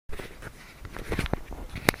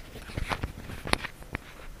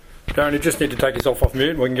Darren, you just need to take yourself off mute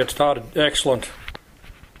and we can get started. Excellent.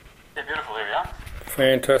 Yeah, beautiful. Here we are.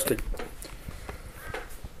 Fantastic.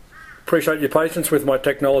 Appreciate your patience with my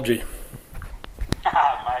technology. Mate,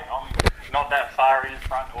 I'm not that far in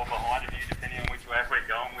front or behind of you, depending on which way we're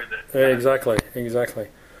going with it. Yeah, exactly.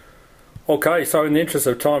 Okay, so in the interest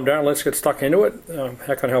of time, Darren, let's get stuck into it.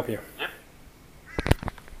 How can I help you? Yep.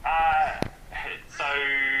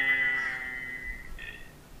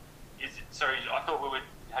 So I thought we were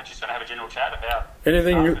just going to have a general chat about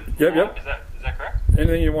anything. Yep. Is that correct?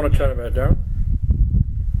 Anything you want to chat about, Darren?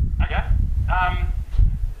 Okay.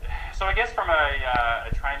 So I guess from a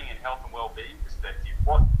training and health and well-being perspective,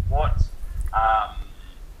 what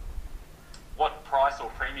price or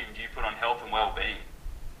premium do you put on health and well-being?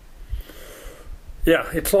 Yeah,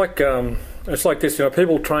 it's like this. You know,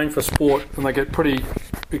 people train for sport and they get pretty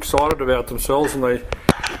excited about themselves, and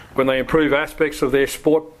when they improve aspects of their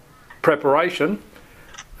sport preparation.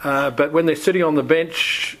 But when they're sitting on the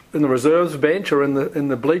bench, in the reserves bench, or in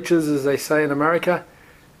the bleachers, as they say in America,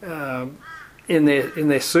 in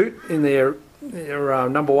their suit, in their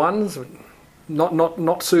number ones,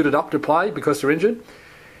 not suited up to play because they're injured,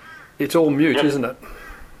 it's all mute, Yep. isn't it?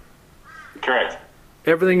 Correct.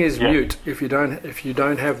 Everything is Yep. mute if you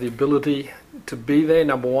don't have the ability to be there.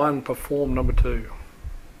 Number one, perform. Number two.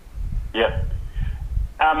 Yep.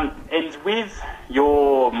 And with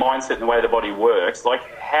your mindset and the way the body works, like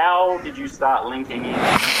how did you start linking in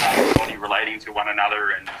the body relating to one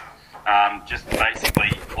another and just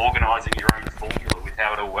basically organising your own formula with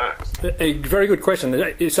how it all works? A very good question.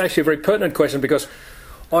 It's actually a very pertinent question because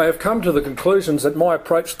I have come to the conclusions that my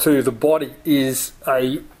approach to the body is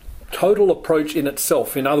a total approach in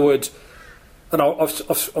itself. In other words, and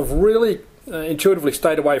I've really intuitively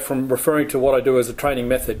stayed away from referring to what I do as a training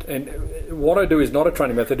method. And what I do is not a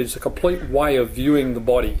training method, it's a complete way of viewing the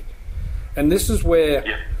body. And this is where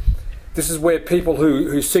people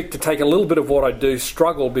who seek to take a little bit of what I do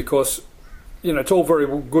struggle, because it's all very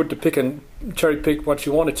good to pick and cherry pick what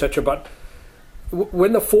you want, etc. But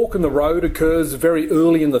when the fork in the road occurs very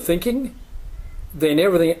early in the thinking, then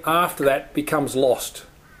everything after that becomes lost.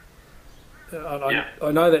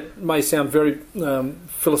 I know that may sound very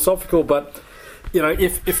philosophical, but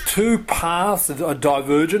if two paths are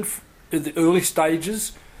divergent in the early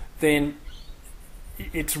stages, then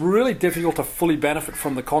it's really difficult to fully benefit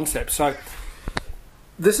from the concept. So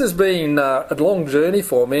this has been a long journey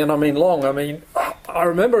for me, and I mean long. I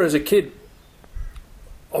remember as a kid,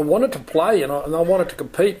 I wanted to play and I wanted to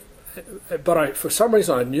compete, but for some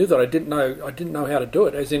reason I knew that I didn't know how to do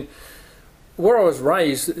it. As in, where I was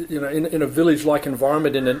raised, in a village-like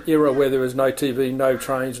environment, in an era where there was no TV, no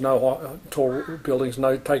trains, no tall buildings,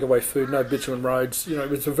 no takeaway food, no bitumen roads. It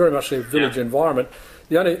was very much a village environment.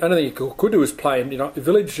 The only thing you could do was play. And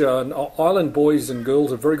village island boys and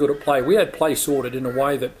girls are very good at play. We had play sorted in a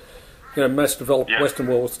way that most developed Western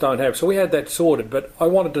worlds don't have. So we had that sorted. But I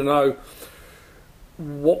wanted to know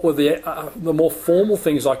what were the more formal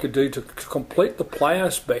things I could do to complete the play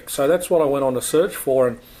aspect. So that's what I went on to search for,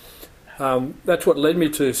 and that's what led me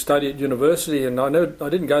to study at university. And I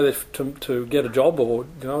didn't go there to get a job, or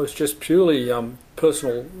it's just purely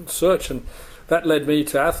personal search, and that led me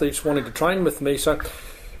to athletes wanting to train with me. So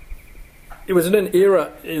it was in an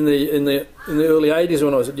era in the early 80s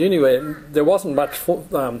when I was at uni where there wasn't much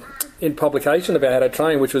in publication about how to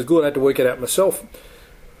train, which was good. I had to work it out myself.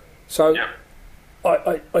 So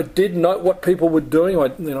I did note what people were doing. I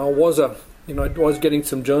was getting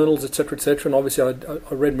some journals, etc., and obviously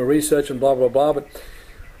I read my research and blah blah blah. But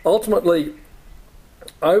ultimately,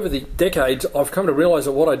 over the decades, I've come to realise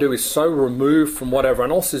that what I do is so removed from what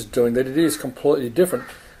everyone else is doing that it is completely different.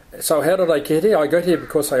 So how did I get here? I got here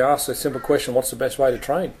because I asked a simple question: what's the best way to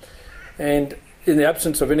train? And in the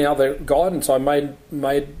absence of any other guidance, I made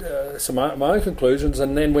my own conclusions.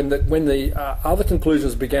 And then when the other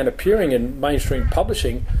conclusions began appearing in mainstream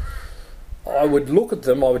publishing, I would look at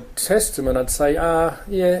them, I would test them, and I'd say,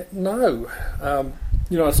 no.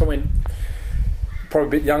 Someone probably a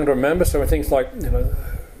bit younger to remember, so things like,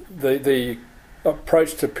 the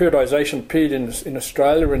approach to periodisation appeared in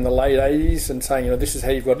Australia in the late 80s, and saying, this is how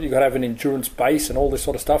you've got to have an endurance base and all this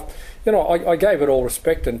sort of stuff. I gave it all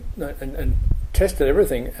respect and tested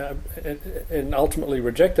everything and ultimately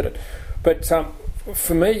rejected it. But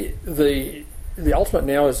for me, the ultimate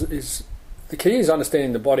now is the key is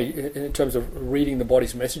understanding the body in terms of reading the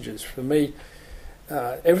body's messages. For me,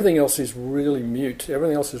 everything else is really mute.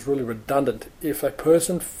 Everything else is really redundant. If a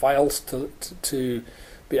person fails to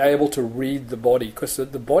be able to read the body, because the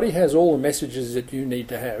body has all the messages that you need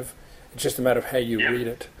to have, it's just a matter of how you read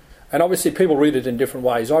it. And obviously people read it in different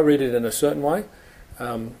ways. I read it in a certain way.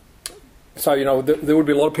 So, there would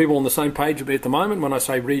be a lot of people on the same page with me at the moment when I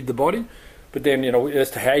say read the body. But then,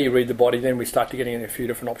 as to how you read the body, then we start to getting into a few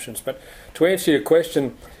different options. But to answer your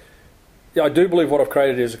question, I do believe what I've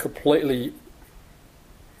created is a completely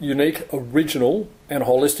unique, original and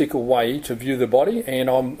holistic way to view the body, and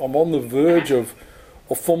I'm on the verge of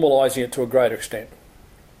formalising it to a greater extent.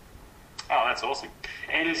 Oh, that's awesome.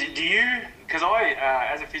 And do you, because I,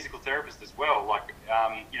 as a physical therapist as well,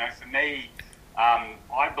 for me,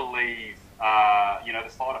 I believe, the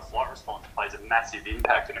fight or flight response plays a massive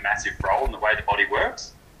impact and a massive role in the way the body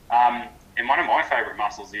works. And one of my favourite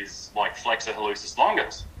muscles is like flexor hallucis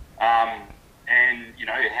longus. And,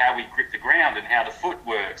 how we grip the ground and how the foot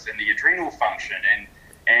works and the adrenal function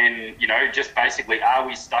and just basically, are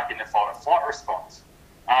we stuck in the fight or flight response?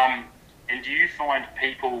 And do you find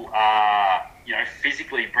people are,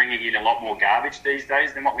 physically bringing in a lot more garbage these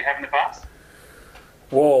days than what we have in the past?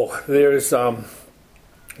 Well, there is,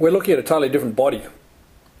 we're looking at a totally different body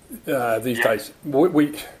these days.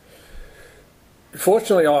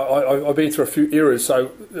 Fortunately, I've been through a few eras.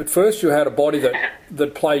 So at first, you had a body that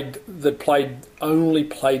only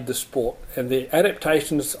played the sport, and the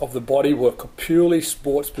adaptations of the body were purely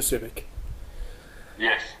sport specific.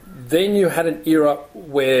 Yes. Then you had an era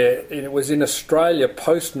where, and it was in Australia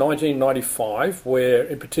post 1995, where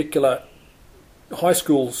in particular high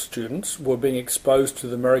school students were being exposed to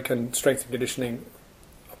the American strength and conditioning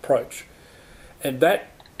approach, and that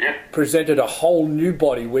presented a whole new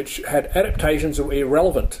body which had adaptations that were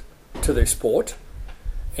irrelevant to their sport,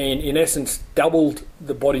 and in essence doubled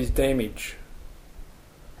the body's damage.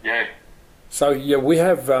 Yeah. So we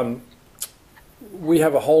have a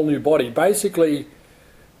whole new body. Basically,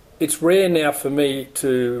 it's rare now for me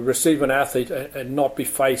to receive an athlete and not be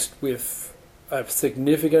faced with a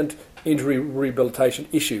significant injury rehabilitation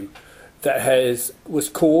issue that was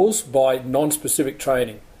caused by non-specific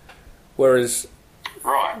training, whereas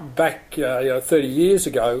back 30 years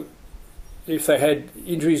ago, if they had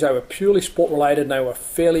injuries, they were purely sport-related and they were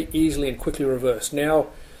fairly easily and quickly reversed. Now,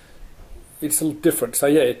 it's a little different. So,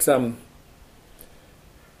 it's and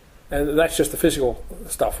that's just the physical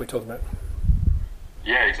stuff we're talking about.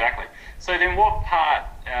 Yeah, exactly. So then what part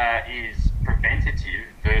is preventative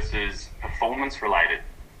versus performance-related?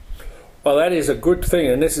 Well, that is a good thing,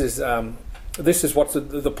 and this is what's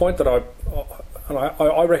the point that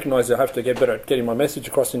I recognise I have to get better at getting my message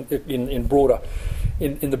across in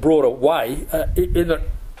the broader way.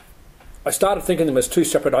 I started thinking them as two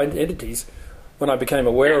separate entities when I became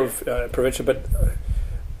aware of prevention. But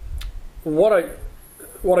what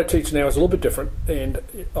I teach now is a little bit different, and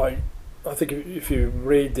I think if you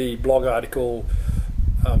read the blog article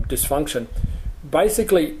Dysfunction,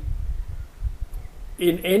 basically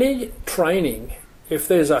in any training, if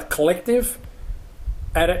there's a collective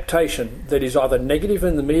adaptation that is either negative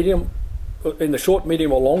in the short,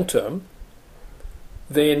 medium, or long term,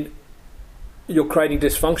 then you're creating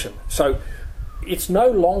dysfunction. So it's no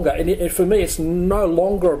longer, and for me, it's no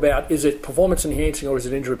longer about is it performance enhancing or is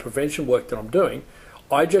it injury prevention work that I'm doing.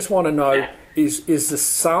 I just want to know is the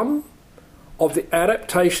sum of the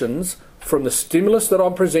adaptations from the stimulus that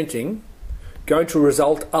I'm presenting going to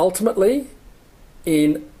result ultimately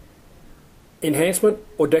in enhancement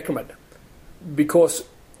or decrement? Because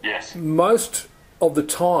most of the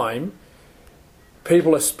time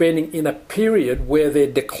people are spending in a period where they're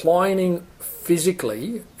declining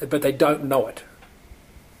physically, but they don't know it.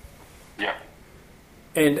 Yeah.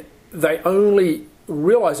 And they only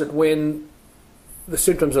realise it when the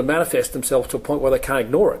symptoms have manifest themselves to a point where they can't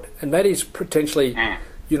ignore it. And that is potentially,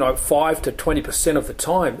 5 to 20% of the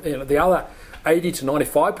time. The other 80 to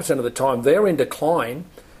 95% of the time, they're in decline.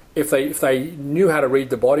 If they knew how to read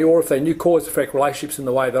the body, or if they knew cause-effect relationships in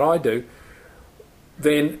the way that I do,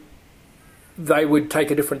 then they would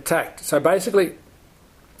take a different tact. So basically,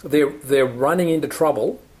 they're running into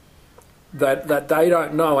trouble that they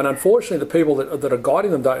don't know, and unfortunately, the people that are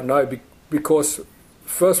guiding them don't know because,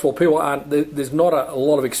 first of all, people aren't. There's not a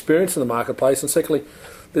lot of experience in the marketplace, and secondly,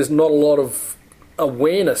 there's not a lot of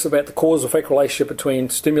awareness about the cause-effect relationship between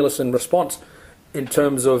stimulus and response in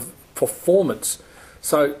terms of performance.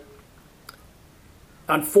 So,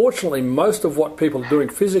 unfortunately, most of what people are doing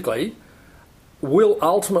physically will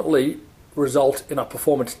ultimately result in a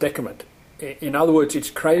performance decrement. In other words, it's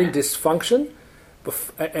creating dysfunction,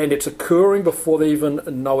 and it's occurring before they even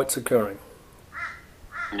know it's occurring.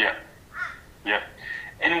 Yeah. Yeah.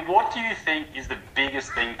 And what do you think is the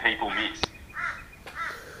biggest thing people miss?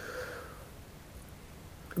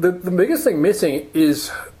 The biggest thing missing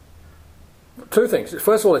is two things.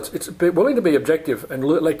 First of all, it's willing to be objective and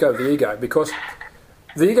let go of the ego, because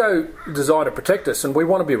the ego is designed to protect us, and we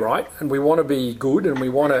want to be right, and we want to be good, and we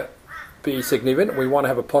want to be significant. We want to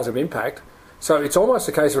have a positive impact. So it's almost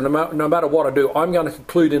a case of no matter what I do, I'm going to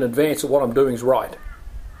conclude in advance that what I'm doing is right.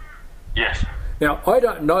 Yes. Now, I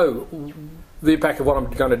don't know the impact of what I'm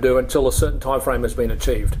going to do until a certain time frame has been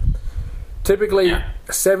achieved. Typically,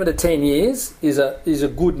 7 to 10 years is a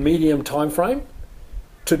good medium time frame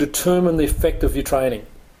to determine the effect of your training.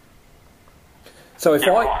 So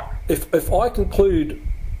if I conclude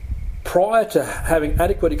prior to having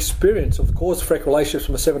adequate experience of the cause-effect relationships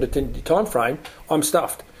from a 7 to 10 year time frame, I'm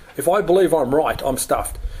stuffed. If I believe I'm right, I'm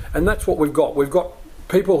stuffed, and that's what we've got. We've got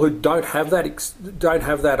people who don't have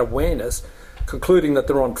that awareness, concluding that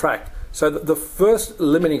they're on track. So the first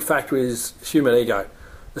limiting factor is human ego.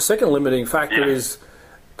 The second limiting factor is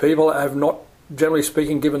people have not, generally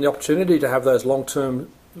speaking, given the opportunity to have those long-term,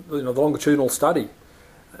 the longitudinal study.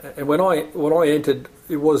 And when I entered,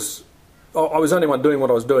 I was the only one doing what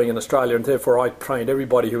I was doing in Australia, and therefore I trained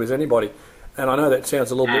everybody who was anybody. And I know that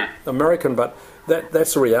sounds a little bit American, but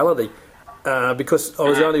that's the reality. Because I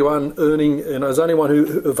was the only one earning, and I was the only one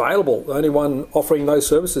who available, the only one offering those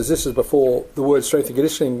services. This is before the word strength and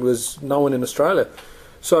conditioning was known in Australia.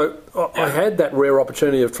 So I had that rare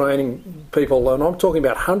opportunity of training people, and I'm talking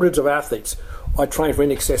about hundreds of athletes. I trained for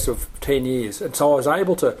in excess of 10 years, and so I was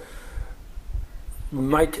able to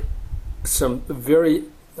make some very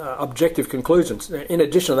objective conclusions. In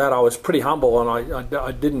addition to that, I was pretty humble, and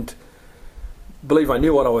I didn't believe I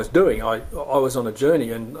knew what I was doing. I was on a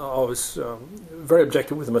journey, and I was very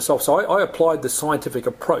objective with myself. So I applied the scientific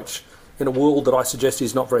approach in a world that I suggest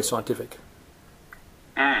is not very scientific.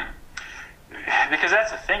 Because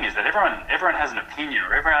that's the thing, is that everyone has an opinion,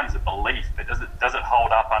 or everyone has a belief, but does it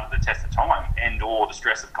hold up under the test of time and or the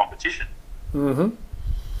stress of competition? Mm-hmm.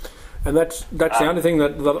 And that's the only thing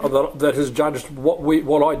that has judged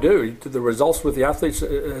what I do. The results with the athletes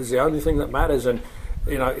is the only thing that matters. And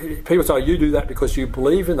people say, you do that because you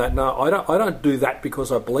believe in that. No, I don't do that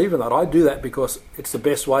because I believe in that. I do that because it's the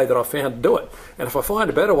best way that I found to do it. And if I find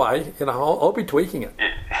a better way, I'll be tweaking it.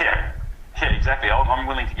 Yeah, exactly. I'm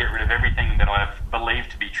willing to get rid of everything that I believe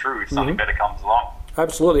to be true if something better comes along.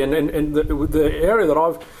 Absolutely. And the area that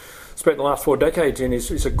I've spent the last 4 decades in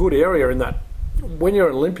is a good area in that when you're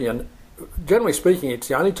an Olympian, generally speaking, it's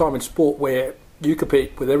the only time in sport where you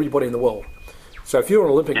compete with everybody in the world. So if you're an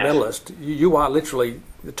Olympic medalist, you are literally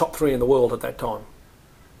the top 3 in the world at that time.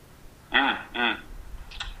 Yeah,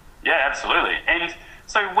 absolutely. And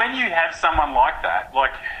so when you have someone like that,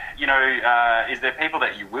 is there people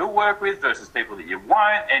that you will work with versus people that you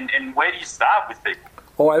won't? And where do you start with people?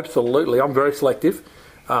 Oh, absolutely. I'm very selective,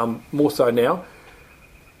 more so now.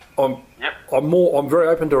 I'm very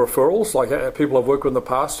open to referrals, like people I've worked with in the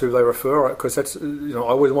past who they refer, because that's, I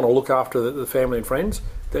always want to look after the family and friends.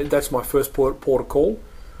 That's my first port of call.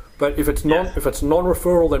 But if it's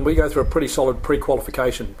non-referral, then we go through a pretty solid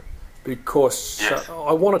pre-qualification, because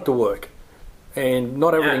I want it to work, and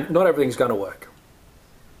not everything's going to work.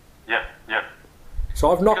 Yep.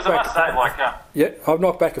 So I've knocked back. I've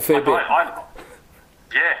knocked back a fair bit. I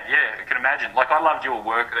can imagine. I loved your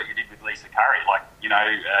work that you did with Lisa Curry,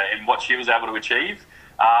 and what she was able to achieve,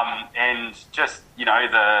 and just,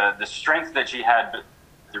 the strength that she had,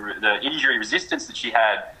 the injury resistance that she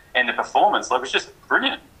had, and the performance, it was just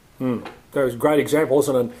brilliant. That was a great example,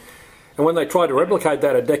 wasn't it? And when they tried to replicate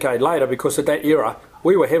that a decade later, because at that era,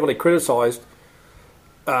 we were heavily criticised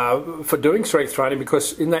for doing strength training,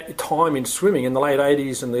 because in that time in swimming, in the late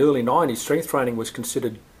 80s and the early 90s, strength training was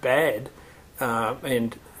considered bad,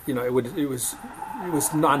 and it was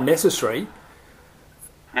unnecessary.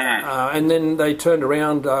 And then they turned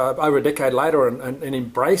around over a decade later and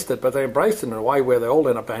embraced it, but they embraced it in a way where they all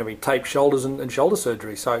ended up having taped shoulders and shoulder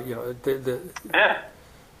surgery. So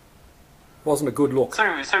wasn't a good look. So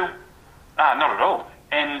not at all.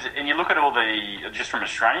 And you look at all just from an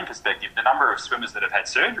Australian perspective, the number of swimmers that have had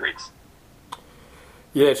surgeries.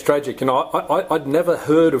 Yeah, it's tragic. I'd never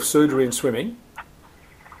heard of surgery in swimming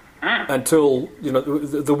until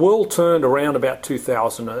the world turned around about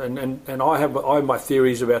 2000, and I have my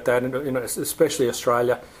theories about that, and especially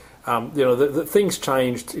Australia. The things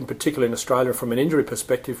changed, in particular in Australia, from an injury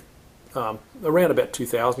perspective, around about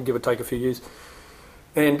 2000, give or take a few years,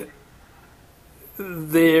 and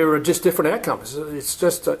there are just different outcomes.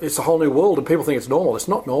 It's a whole new world, and people think it's normal. It's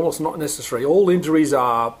not normal. It's not necessary. All injuries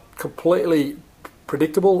are completely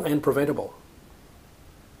predictable and preventable.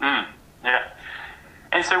 Yeah.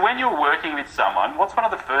 And so when you're working with someone, what's one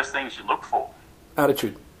of the first things you look for?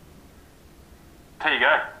 Attitude. There you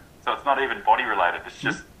go. So it's not even body related. It's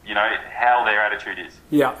just, how their attitude is.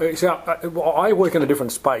 Yeah. So I work in a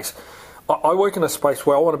different space. I work in a space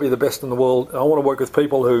where I want to be the best in the world. I want to work with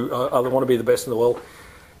people who want to be the best in the world.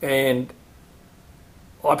 And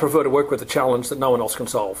I prefer to work with a challenge that no one else can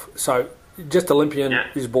solve. So just Olympian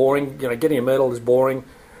is boring. Getting a medal is boring,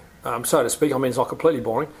 so to speak. I mean, it's not completely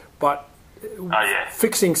boring, but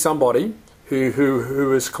fixing somebody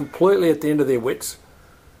who is completely at the end of their wits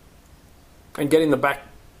and getting them back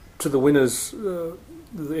to the winners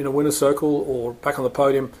in a winner's circle or back on the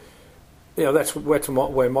podium, that's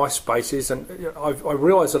where my space is. And I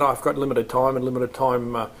realise that I've got limited time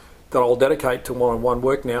that I'll dedicate to one-on-one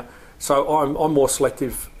work now. So I'm more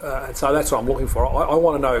selective, and so that's what I'm looking for. I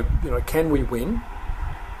want to know, can we win?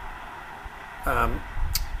 Can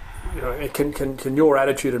your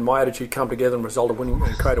attitude and my attitude come together and result in winning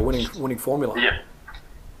and create a winning formula? Yeah.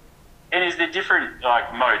 And is there different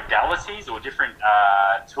modalities or different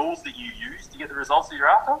tools that you use to get the results that you're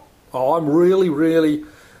after? Oh, I'm really, really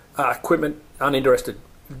equipment uninterested.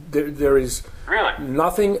 There is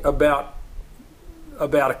nothing about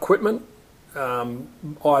equipment,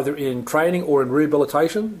 either in training or in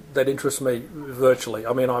rehabilitation, that interests me virtually.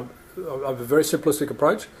 I mean, I have a very simplistic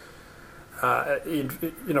approach.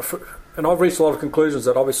 And I've reached a lot of conclusions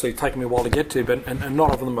that obviously take me a while to get to, but and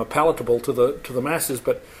none of them are palatable to the masses.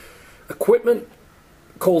 But equipment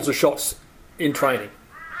calls the shots in training,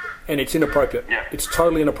 and it's inappropriate. Yeah. It's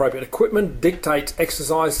totally inappropriate. Equipment dictates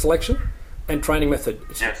exercise selection and training method.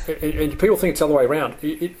 And people think it's the other way around.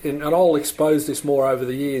 And I'll expose this more over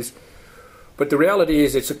the years. But the reality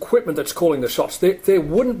is it's equipment that's calling the shots. There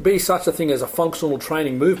wouldn't be such a thing as a functional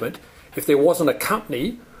training movement if there wasn't a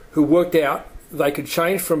company who worked out they could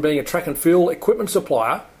change from being a track and field equipment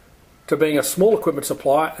supplier to being a small equipment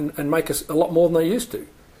supplier and make us a lot more than they used to.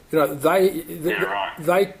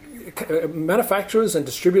 They manufacturers and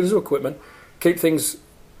distributors of equipment keep things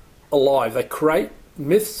alive. They create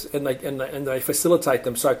myths and they facilitate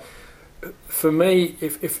them. So for me,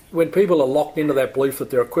 if when people are locked into that belief that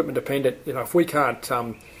they're equipment dependent, if I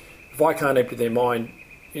can't empty their mind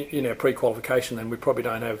in our pre-qualification, then we probably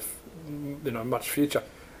don't have much future.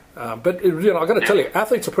 But I've got to tell you,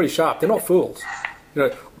 athletes are pretty sharp. They're not fools.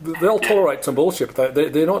 They'll tolerate some bullshit, but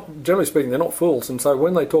they're not. Generally speaking, they're not fools. And so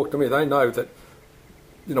when they talk to me, they know that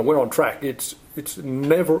we're on track. It's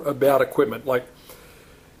never about equipment. Like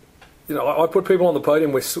I put people on the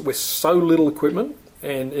podium with so little equipment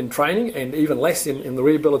and in training, and even less in the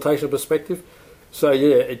rehabilitation perspective. So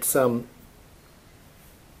yeah, it's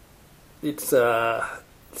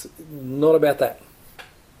not about that.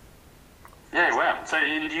 Yeah, wow. So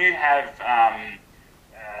do you have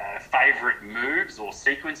favourite moves or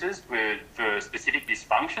sequences for specific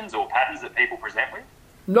dysfunctions or patterns that people present with?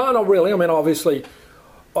 No, not really. I mean, obviously,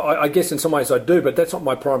 I guess in some ways I do, but that's not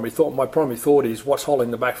my primary thought. My primary thought is what's holding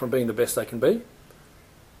them back from being the best they can be.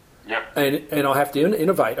 Yep. And I have to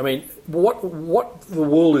innovate. I mean, what the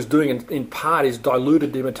world is doing in part is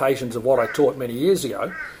diluted imitations of what I taught many years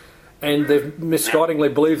ago, and they've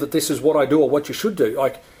misguidingly believed that this is what I do or what you should do.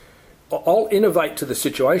 Like, I'll innovate to the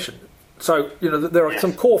situation. So, there are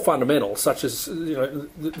some core fundamentals, such as,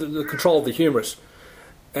 the control of the humerus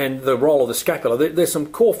and the role of the scapula. There's some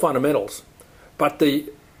core fundamentals, but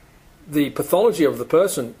the pathology of the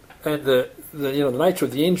person and the nature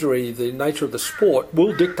of the injury, the nature of the sport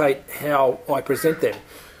will dictate how I present them.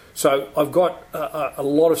 So I've got a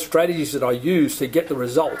lot of strategies that I use to get the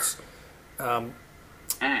results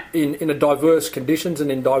in a diverse conditions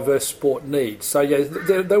and in diverse sport needs. So yeah,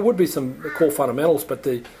 there would be some core fundamentals, but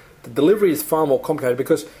the delivery is far more complicated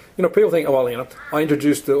because people think, I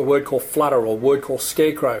introduced a word called flutter or a word called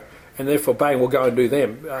scarecrow, and therefore bang, we'll go and do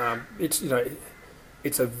them.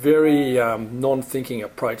 It's a very non-thinking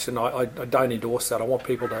approach, and I don't endorse that. I want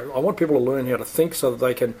people to learn how to think so that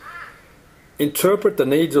they can interpret the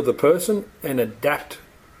needs of the person and adapt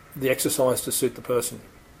the exercise to suit the person.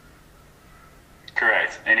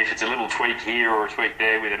 Correct. And if it's a little tweak here or a tweak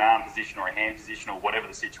there with an arm position or a hand position or whatever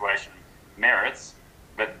the situation merits,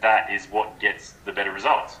 but that is what gets the better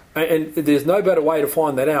results. And there's no better way to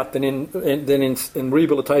find that out than in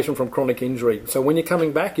rehabilitation from chronic injury. So when you're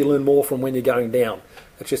coming back, you learn more from when you're going down.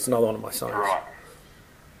 That's just another one of my signs. Right.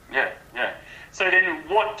 Yeah. So then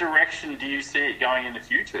what direction do you see it going in the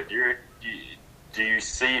future? Do you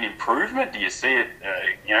see an improvement? Do you see it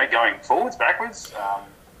going forwards, backwards,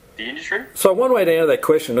 the industry? So one way to answer that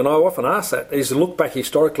question, and I often ask that, is to look back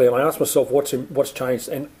historically, and I ask myself what's changed.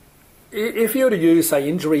 And if you were to use, say,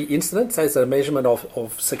 injury incidents as a measurement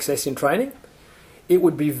of success in training, it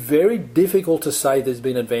would be very difficult to say there's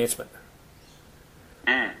been advancement.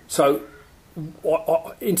 So,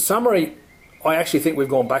 in summary, I actually think we've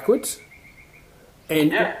gone backwards.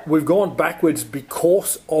 And we've gone backwards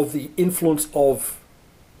because of the influence of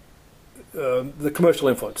the commercial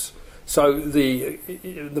influence. So the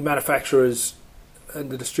manufacturers and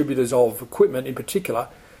the distributors of equipment in particular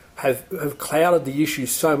have clouded the issue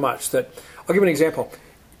so much that, I'll give you an example.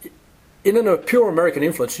 In a pure American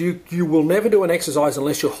influence, you will never do an exercise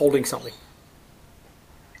unless you're holding something.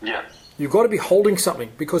 Yeah. You've got to be holding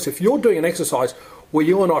something, because if you're doing an exercise where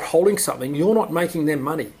you are not holding something, you're not making them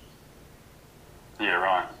money. Yeah,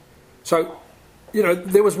 right. So,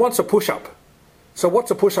 there was once a push-up. So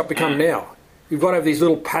what's a push-up become now? You've got to have these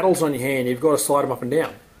little paddles on your hand. You've got to slide them up and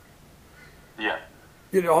down. Yeah.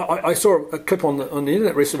 I saw a clip on the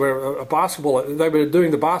internet recently where a basketballer, they were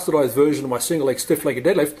doing the bastardized version of my single leg stiff-legged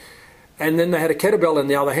deadlift, and then they had a kettlebell in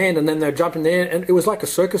the other hand, and then they were jumping there, and it was like a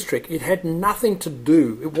circus trick. It had nothing to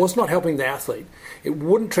do. It was not helping the athlete. It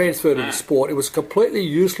wouldn't transfer to the sport. It was a completely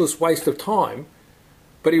useless waste of time,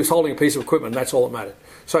 but he was holding a piece of equipment, and that's all that mattered.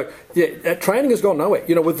 So, yeah, training has gone nowhere.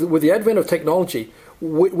 With the advent of technology,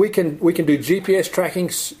 we can do GPS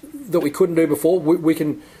tracking that we couldn't do before.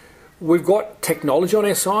 We've got technology on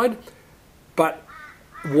our side, but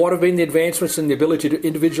what have been the advancements in the ability to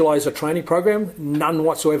individualise a training program? None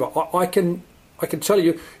whatsoever. I can tell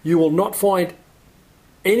you, you will not find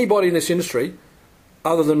anybody in this industry,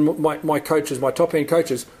 other than my coaches, my top-end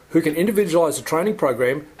coaches, who can individualise a training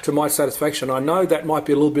program to my satisfaction. I know that might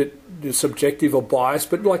be a little bit subjective or biased,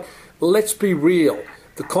 but let's be real.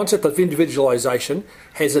 The concept of individualisation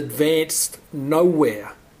has advanced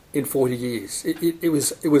nowhere in 40 years. It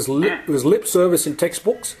was lip service in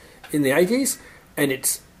textbooks in the 80s,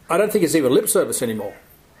 and I don't think it's even lip service anymore.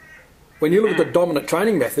 When you look at the dominant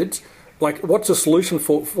training methods, what's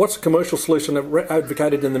a commercial solution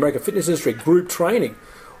advocated in the American fitness industry? Group training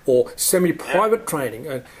or semi-private training,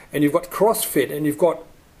 and you've got CrossFit, and you've got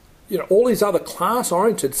all these other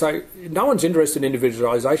class-oriented. So no one's interested in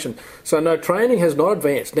individualisation. So no, training has not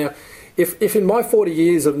advanced. Now, if in my 40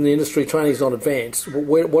 years of the industry training is not advanced,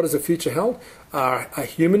 what is the future held? Are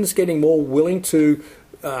humans getting more willing to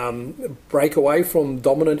break away from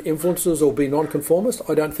dominant influences or be non-conformist?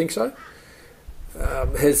 I don't think so.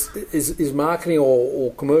 Is marketing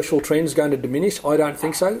or commercial trends going to diminish? I don't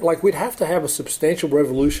think so. We'd have to have a substantial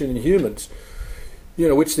revolution in humans,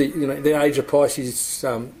 which the age of Pisces,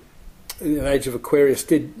 the age of Aquarius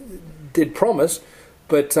did promise,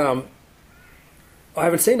 but I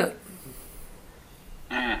haven't seen it.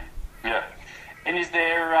 Yeah. And is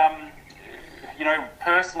there,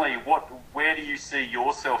 personally, where do you see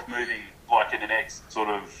yourself moving, in the next sort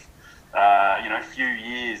of, few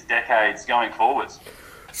years, decades going forwards?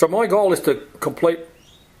 So my goal is to completely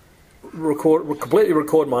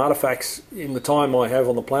record my artifacts in the time I have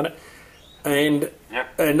on the planet, and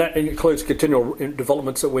that includes continual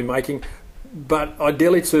developments that we're making, but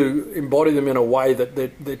ideally to embody them in a way that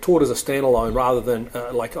they're taught as a standalone, rather than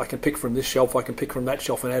I can pick from this shelf, I can pick from that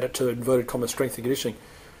shelf and add it to inverted commas strength and conditioning.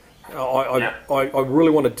 I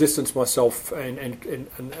really want to distance myself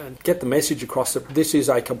and get the message across that this is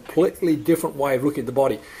a completely different way of looking at the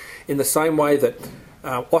body, in the same way that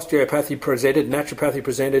osteopathy presented, naturopathy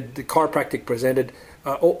presented, the chiropractic presented,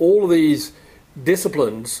 all of these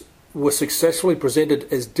disciplines were successfully presented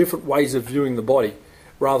as different ways of viewing the body,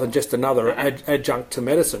 rather than just another adjunct to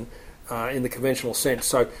medicine in the conventional sense.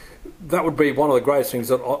 So that would be one of the greatest things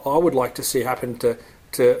that I would like to see happen, to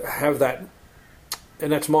have that.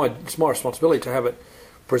 And it's my responsibility to have it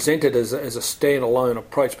presented as a standalone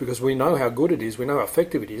approach, because we know how good it is, we know how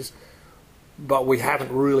effective it is, but we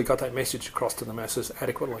haven't really got that message across to the masses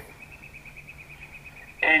adequately.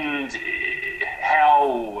 And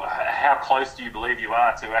how close do you believe you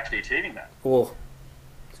are to actually achieving that? Well,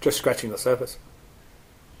 it's just scratching the surface.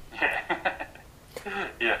 Yeah.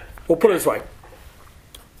 Yeah. Well, put it this way.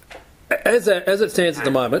 As it stands at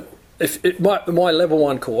the moment, my level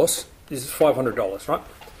 1 course is $500, right?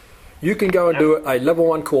 You can go and do a level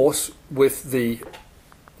 1 course with the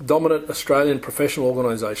dominant Australian professional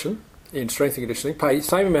organisation in strength and conditioning, pay the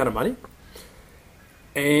same amount of money,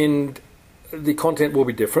 and the content will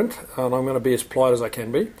be different, and I'm going to be as polite as I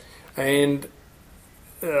can be, and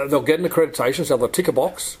they'll get an accreditation, so they'll tick a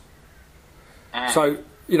box. So,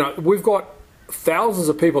 we've got thousands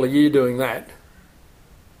of people a year doing that,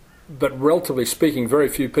 but relatively speaking, very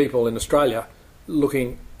few people in Australia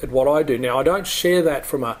looking at what I do. Now, I don't share that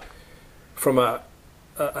from a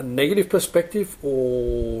negative perspective,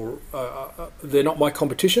 or they're not my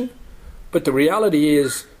competition, but the reality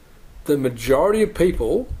is the majority of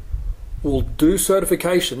people will do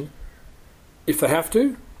certification if they have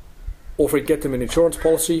to, or if it get them an insurance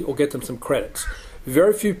policy or get them some credits.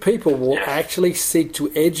 Very few people will actually seek to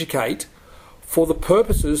educate for the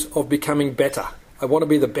purposes of becoming better. I want to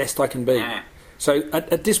be the best I can be. So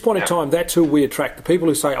at this point in time, that's who we attract, the people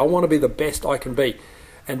who say, I want to be the best I can be.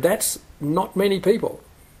 And that's not many people.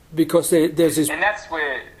 because there's this... And that's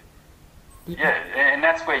where... Yeah, and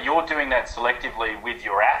that's where you're doing that selectively with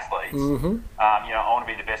your athletes. Mm-hmm. I want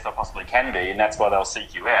to be the best I possibly can be, and that's why they'll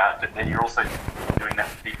seek you out. But then you're also doing that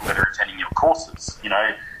with people that are attending your courses.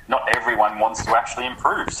 Not everyone wants to actually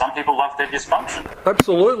improve. Some people love their dysfunction.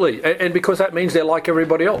 Absolutely, and because that means they're like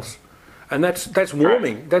everybody else, and that's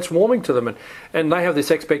warming. Right. That's warming to them, and they have this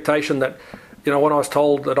expectation that, when I was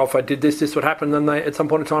told that if I did this would happen, then they, at some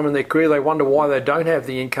point in time in their career, they wonder why they don't have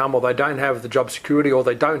the income, or they don't have the job security, or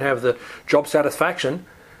they don't have the job satisfaction,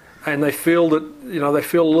 and they feel that, they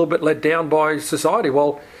feel a little bit let down by society.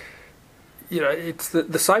 Well, it's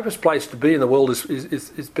the safest place to be in the world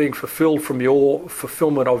is being fulfilled from your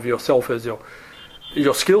fulfillment of yourself as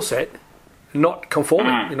your skill set, not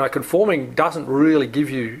conforming. Conforming doesn't really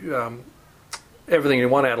give you everything you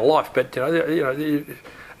want out of life, but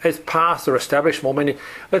as paths are established. I mean,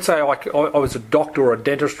 let's say I was a doctor or a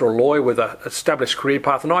dentist or a lawyer with an established career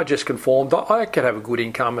path, and I just conformed. I could have a good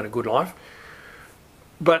income and a good life,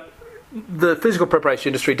 but the physical preparation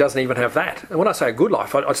industry doesn't even have that. And when I say a good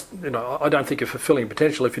life, I don't think you're fulfilling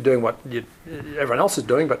potential if you're doing what everyone else is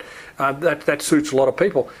doing, but that suits a lot of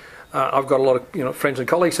people. I've got a lot of friends and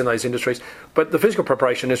colleagues in those industries, but the physical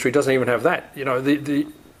preparation industry doesn't even have that.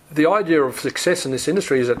 The idea of success in this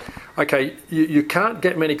industry is that, okay, you can't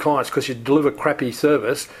get many clients because you deliver crappy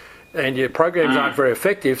service and your programs aren't very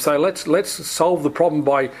effective, so let's solve the problem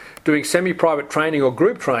by doing semi-private training or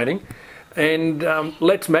group training, and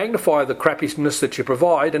let's magnify the crappiness that you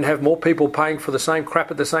provide and have more people paying for the same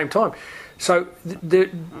crap at the same time. So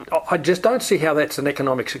I just don't see how that's an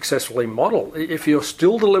economic successfully model. If you're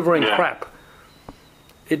still delivering crap,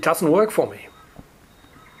 it doesn't work for me.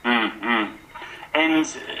 And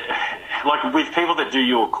like with people that do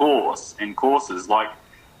your courses, like,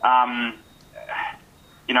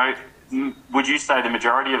 would you say the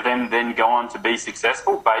majority of them then go on to be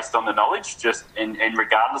successful based on the knowledge, just and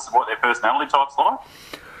regardless of what their personality type's like?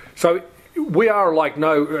 So we are we're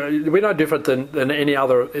no different than any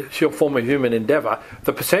other form of human endeavour.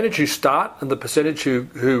 The percentage who start and the percentage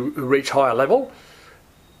who reach higher level,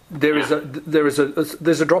 there's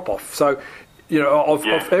a drop off. So, of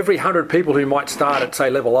every 100 people who might start at, say,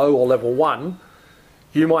 level O or level 1,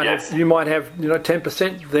 you might have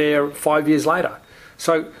 10% there 5 years later.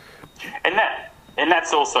 So, and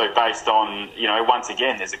that's also based on, once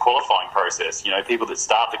again, there's a qualifying process. People that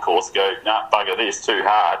start the course go, nah, bugger this, too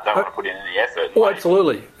hard, don't want to put in any effort. Oh,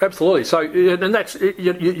 absolutely. So, and that's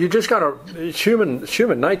you just got to, it's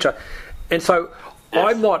human nature, and so.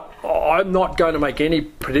 Yes. I'm not going to make any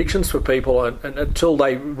predictions for people until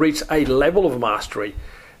they reach a level of mastery,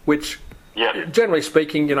 which, generally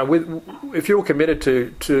speaking, if you're committed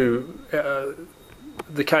to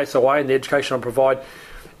the KSI and the education I provide,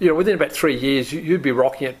 within about 3 years you'd be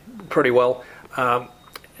rocking it pretty well.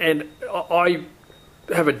 And I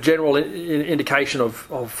have a general indication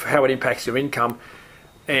of how it impacts your income,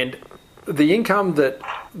 and the income that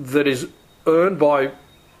is earned by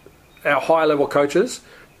our higher level coaches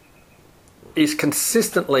is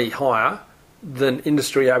consistently higher than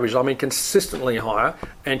industry average. I mean, consistently higher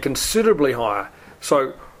and considerably higher.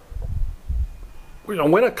 So,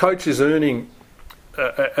 when a coach is earning,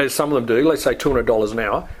 as some of them do, let's say $200 an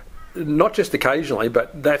hour, not just occasionally,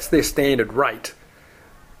 but that's their standard rate.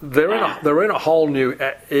 They're in a whole new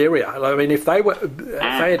area. I mean, if they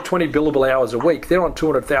had 20 billable hours a week, they're on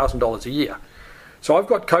 $200,000 a year. So I've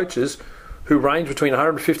got coaches who range between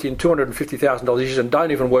 $150,000 and $250,000 a year and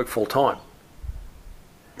don't even work full time.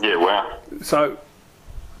 Yeah, wow. So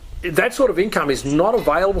that sort of income is not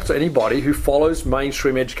available to anybody who follows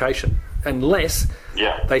mainstream education, unless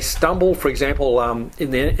they stumble. For example, in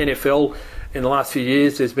the NFL, in the last few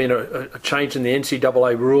years, there's been a change in the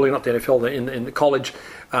NCAA ruling, not the NFL, in the college.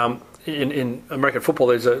 In American football,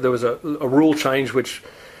 there was a rule change which,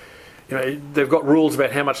 they've got rules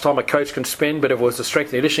about how much time a coach can spend, but if it was a strength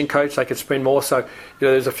and conditioning coach, they could spend more. So,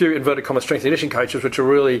 there's a few inverted commas strength and conditioning coaches, which are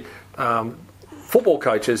really football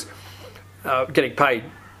coaches getting paid,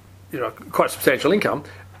 quite substantial income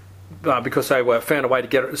because they were found a way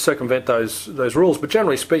to circumvent those rules. But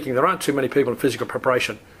generally speaking, there aren't too many people in physical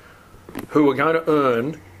preparation who are going to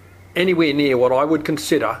earn anywhere near what I would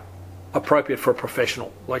consider appropriate for a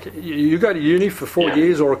professional. Like, you go to uni for 4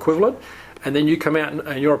 years or equivalent, and then you come out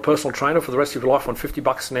and you're a personal trainer for the rest of your life on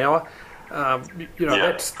 $50 an hour.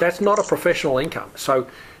 That's not a professional income. So,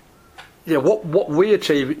 what we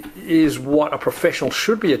achieve is what a professional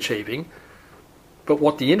should be achieving, but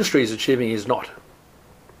what the industry is achieving is not.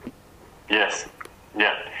 Yes,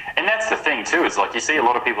 yeah. And that's the thing too, is like you see a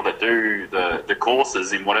lot of people that do the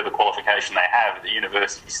courses in whatever qualification they have at the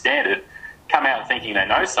university standard come out thinking they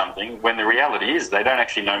know something when the reality is they don't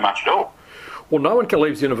actually know much at all. Well, no one can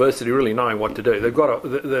leave university really knowing what to do. They've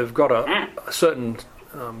got a certain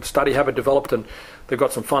study habit developed, and they've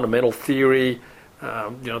got some fundamental theory.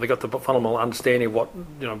 They've got the fundamental understanding of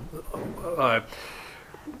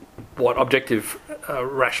what objective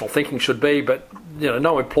rational thinking should be, but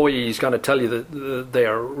no employee is going to tell you that they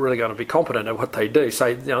are really going to be competent at what they do.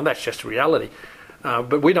 So that's just reality.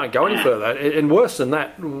 But we don't go any further, and worse than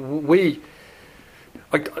that,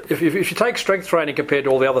 if you take strength training compared to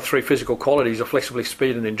all the other three physical qualities of flexibility,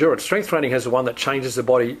 speed and endurance, strength training has the one that changes the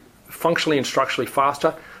body functionally and structurally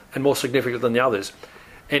faster and more significant than the others.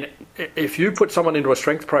 And if you put someone into a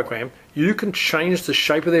strength program, you can change the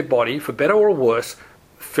shape of their body for better or worse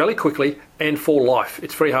fairly quickly and for life.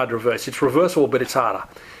 It's very hard to reverse. It's reversible, but it's harder.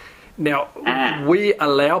 Now, we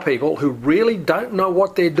allow people who really don't know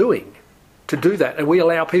what they're doing to do that, and we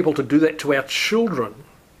allow people to do that to our children.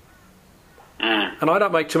 And I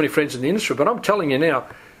don't make too many friends in the industry, but I'm telling you now,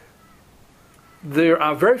 there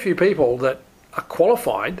are very few people that are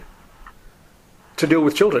qualified to deal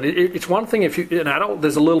with children. It's one thing if you're an adult,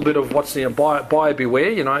 there's a little bit of buyer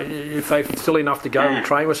beware. If they're silly enough to go and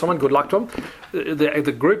train with someone, good luck to them.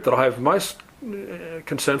 The group that I have most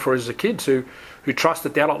concern for is the kids who trust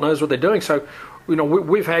that the adult knows what they're doing. So,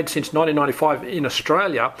 we've had since 1995 in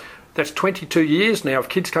Australia, that's 22 years now of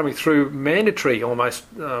kids coming through mandatory almost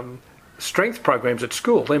strength programs at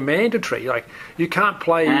school. They're mandatory. Like, you can't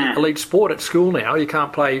play elite sport at school now. You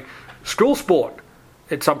can't play school sport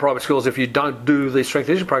at some private schools if you don't do the strength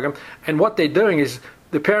conditioning program. And what they're doing is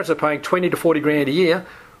the parents are paying 20 to 40 grand a year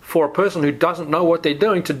for a person who doesn't know what they're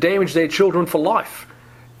doing to damage their children for life.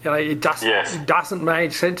 It doesn't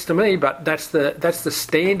make sense to me, but that's the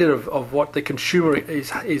standard of what the consumer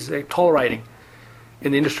is tolerating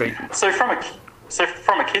in the industry. So from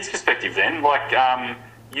a kid's perspective, then,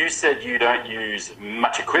 you said you don't use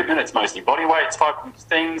much equipment; it's mostly body weight type of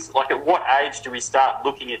things. Like, at what age do we start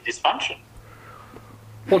looking at dysfunction?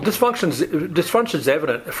 Well, dysfunction's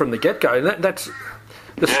evident from the get-go, and that's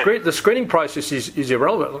the screening process is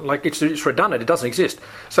irrelevant. Like, it's redundant; it doesn't exist.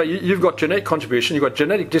 So you've got genetic contribution, you've got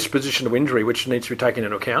genetic disposition to injury, which needs to be taken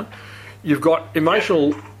into account. You've got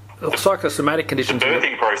emotional, psychosomatic conditions. The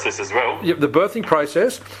birthing process as well. The birthing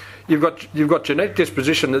process. You've got genetic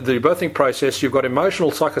disposition, the birthing process. You've got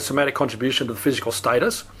emotional, psychosomatic contribution to the physical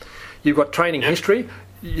status. You've got training history.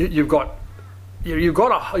 You've got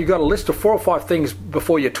a list of 4 or 5 things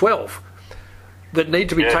before you're 12 that need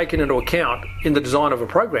to be taken into account in the design of a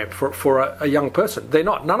program for a young person. They're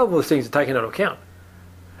not. None of those things are taken into account,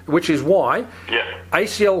 which is why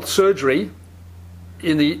ACL surgery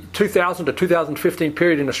in the 2000 to 2015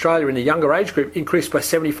 period in Australia in the younger age group increased by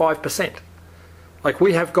 75%. Like,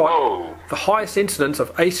 we have got the highest incidence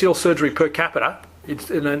of ACL surgery per capita.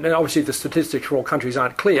 And obviously the statistics for all countries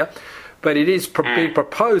aren't clear, but it is being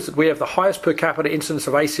proposed that we have the highest per capita incidence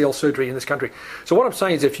of ACL surgery in this country. So what I'm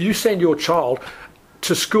saying is, if you send your child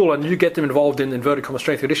to school and you get them involved in the inverted commas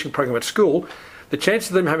strength conditioning program at school, the chance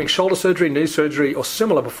of them having shoulder surgery, knee surgery or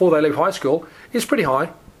similar before they leave high school is pretty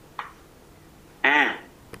high.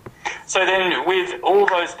 So then, with all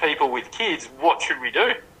those people with kids, what should we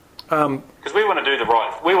do? Because we want to do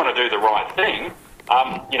the right thing,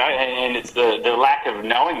 and it's the lack of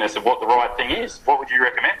knowingness of what the right thing is. What would you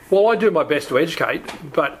recommend? Well, I do my best to educate,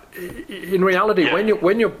 but in reality,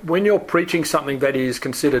 when you're preaching something that is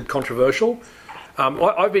considered controversial,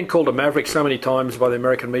 I've been called a maverick so many times by the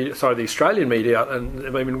the Australian media, and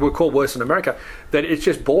I mean, we're called worse in America, that it's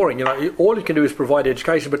just boring. All you can do is provide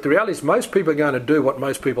education, but the reality is most people are going to do what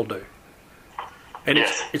most people do, and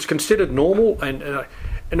it's considered normal. And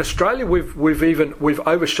in Australia, we've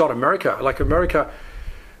overshot America. Like, America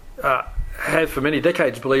have for many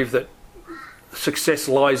decades believed that success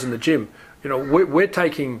lies in the gym. We're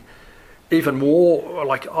taking even more.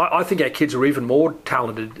 Like, I think our kids are even more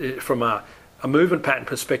talented from a movement pattern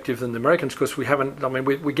perspective than the Americans, because we haven't. I mean,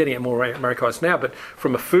 we're getting it more Americanized now, but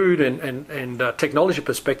from a food and technology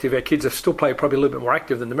perspective, our kids are still probably a little bit more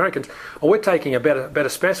active than the Americans. And we're taking a better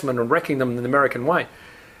specimen and wrecking them in the American way.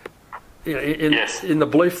 In the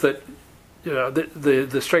belief that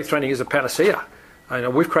the strength training is a panacea.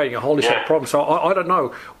 We're creating a whole new set of problems. So I don't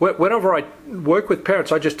know. Whenever I work with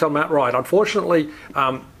parents, I just tell them outright, unfortunately,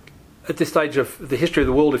 at this stage of the history of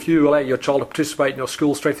the world, if you allow your child to participate in your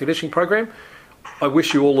school strength conditioning program, I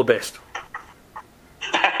wish you all the best.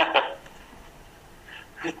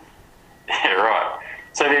 Right.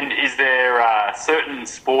 So then, is there certain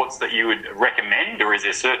sports that you would recommend, or is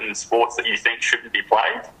there certain sports that you think shouldn't be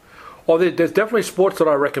played? Well, there's definitely sports that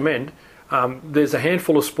I recommend. There's a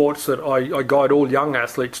handful of sports that I guide all young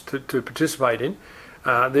athletes to participate in.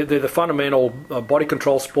 They're the fundamental body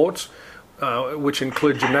control sports, which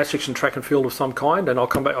include gymnastics and track and field of some kind, and I'll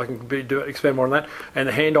come back. I can expand more on that. And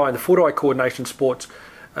the hand-eye and the foot-eye coordination sports.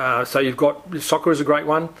 So you've got soccer is a great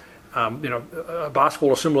one. Basketball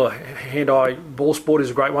or similar hand-eye ball sport is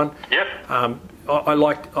a great one. Yep. I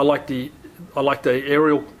like the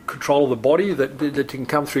aerial control of the body that can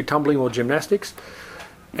come through tumbling or gymnastics,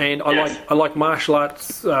 and I like martial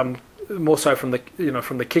arts more so from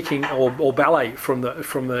the kicking or ballet from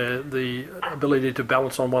the ability to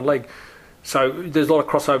balance on one leg. So there's a lot of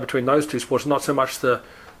crossover between those two sports. Not so much the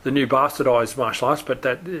new bastardised martial arts, but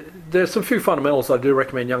there's some few fundamentals I do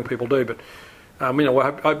recommend young people do. But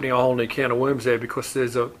we're opening a whole new can of worms there, because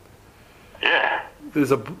there's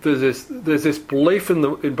this belief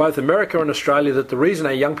in both America and Australia that the reason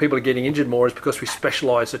our young people are getting injured more is because we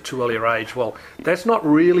specialise at too earlier age. Well, that's not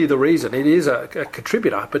really the reason. It is a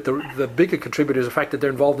contributor, but the bigger contributor is the fact that they're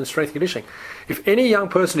involved in strength and conditioning. If any young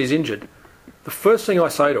person is injured, the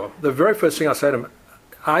very first thing I say to them,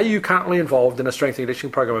 are you currently involved in a strength and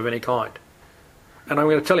conditioning program of any kind? And I'm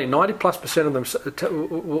going to tell you, 90+% of them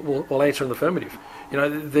will answer in the affirmative.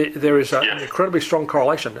 There is an incredibly strong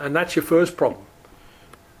correlation, and that's your first problem.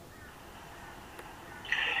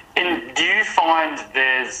 And do you find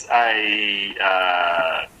there's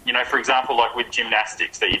for example, like with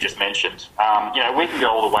gymnastics that you just mentioned, we can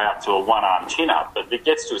go all the way up to a one-arm chin-up, but it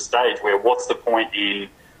gets to a stage where what's the point in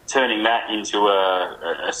turning that into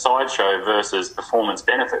a sideshow versus performance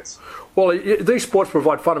benefits? Well, these sports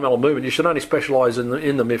provide fundamental movement. You should only specialise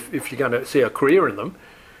in them if you're going to see a career in them.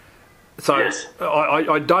 So yes.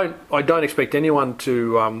 I don't expect anyone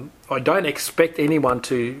to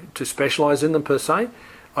specialise in them per se.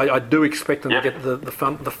 I do expect them to get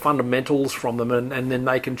the fundamentals from them, and then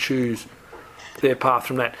they can choose their path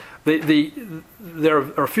from that. There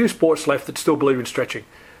are a few sports left that still believe in stretching.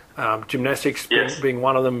 Gymnastics being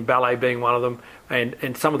one of them, ballet being one of them,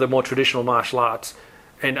 and some of the more traditional martial arts.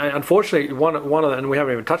 And unfortunately, one of them, and we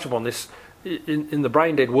haven't even touched upon this, in the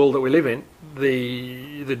brain dead world that we live in,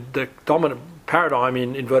 the dominant paradigm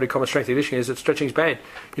in inverted commas strength and conditioning is that stretching is bad.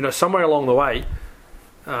 Somewhere along the way,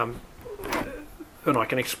 and I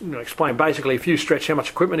can explain basically, if you stretch, how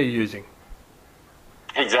much equipment are you using?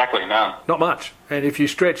 Exactly, no. Not much. And if you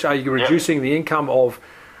stretch, are you reducing the income of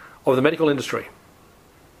the medical industry?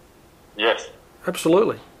 Yes.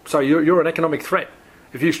 Absolutely. So you're an economic threat.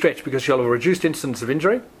 If you stretch, because you'll have a reduced incidence of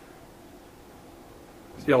injury,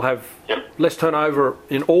 you'll have less turnover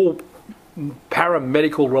in all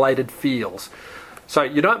paramedical related fields. So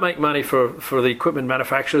you don't make money for the equipment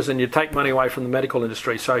manufacturers, and you take money away from the medical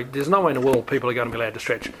industry. So there's no way in the world people are going to be allowed to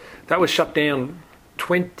stretch. That was shut down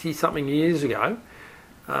 20-something years ago.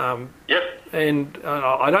 And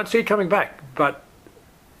I don't see it coming back. But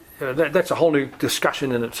that's a whole new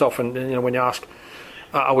discussion in itself. And when you ask,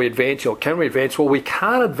 are we advancing or can we advance? Well, we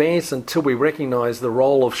can't advance until we recognise the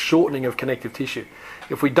role of shortening of connective tissue.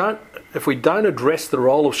 If we don't address the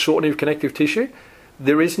role of shortening of connective tissue,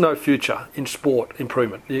 there is no future in sport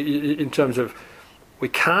improvement. In terms of, we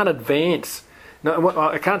can't advance. No,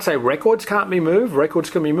 I can't say records can't be moved. Records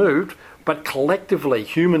can be moved, but collectively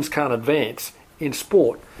humans can't advance in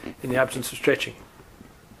sport in the absence of stretching.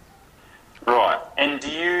 Right. And do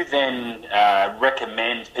you then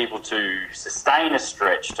recommend people to sustain a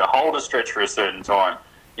stretch, to hold a stretch for a certain time?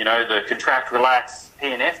 The contract, relax,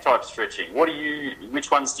 PNF type stretching. Which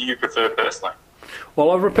ones do you prefer personally? Well,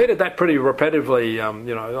 I've repeated that pretty repetitively.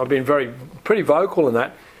 I've been pretty vocal in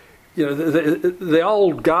that. The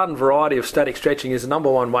old garden variety of static stretching is the number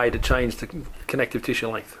one way to change the connective tissue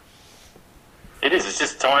length. It is. It's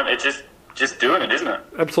just time. It's just doing it, isn't it?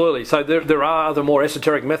 Absolutely. So there are other more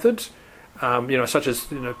esoteric methods. Such as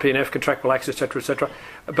PNF, contract, relax, etc., etc.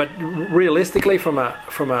 But realistically, from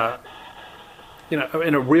a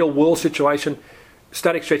in a real world situation,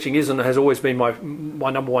 static stretching has always been my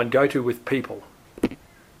number one go-to with people.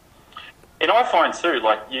 And I find too,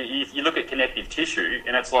 like you look at connective tissue,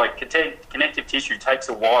 and it's like connective tissue takes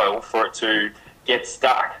a while for it to get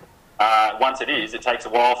stuck. Once it takes a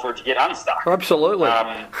while for it to get unstuck. Absolutely.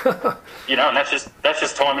 And that's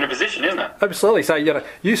just time in a position, isn't it? Absolutely. So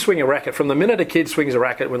you swing a racket from the minute a kid swings a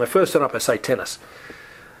racket when they first turn up at, say, tennis.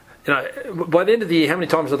 By the end of the year, how many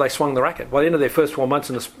times have they swung the racket? By the end of their first 12 months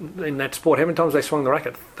in that sport, how many times have they swung the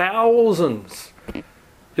racket? Thousands.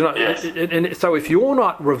 Yes. And so if you're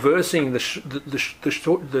not reversing the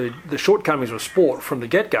shortcomings of sport from the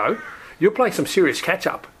get-go, you're playing some serious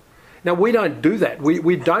catch-up. Now, we don't do that.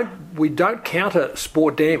 We don't counter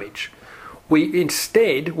sport damage.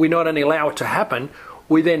 Instead, we not only allow it to happen,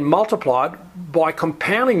 we then multiply it by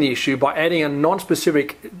compounding the issue by adding a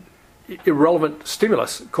non-specific, irrelevant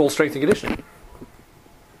stimulus called strength and conditioning.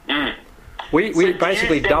 We So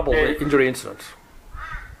basically double the injury incidence.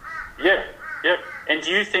 Yeah, yeah. And do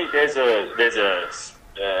you think there's an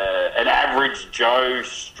average Joe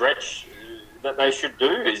stretch that they should do?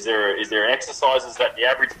 Is there exercises that the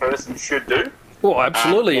average person should do? Well,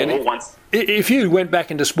 absolutely. If you went back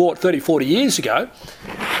into sport 30, 40 years ago,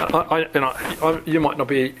 you might not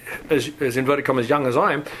be as inverted commas young as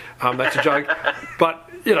I am. That's a joke. But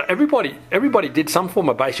everybody did some form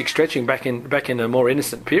of basic stretching back in a more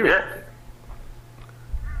innocent period.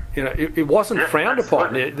 Yeah. It wasn't frowned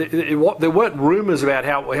upon. There weren't rumours about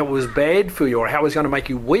how it was bad for you or how it was going to make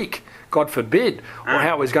you weak, God forbid, or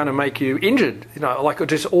how it was going to make you injured. Like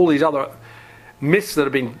just all these other myths that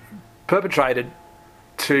have been perpetrated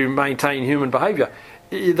to maintain human behaviour.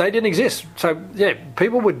 They didn't exist. So, yeah,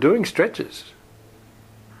 people were doing stretches.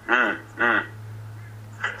 Yeah, no,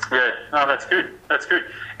 that's good. That's good.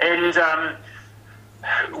 And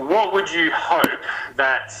what would you hope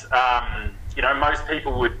that, most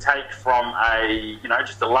people would take from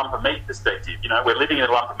just a lump of meat perspective? We're living in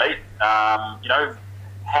a lump of meat. How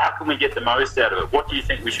can we get the most out of it? What do you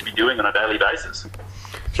think we should be doing on a daily basis?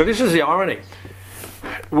 So this is the irony.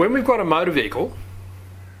 When we've got a motor vehicle,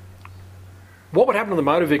 what would happen to the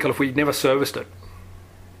motor vehicle if we never serviced it?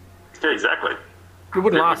 Yeah, exactly. It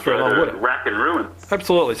wouldn't last very long, would it? Rack and ruin.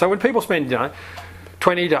 Absolutely. So when people spend,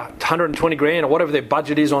 20 to 120 grand or whatever their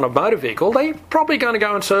budget is on a motor vehicle, they're probably going to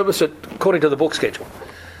go and service it according to the book schedule.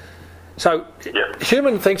 So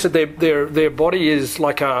human thinks that their body is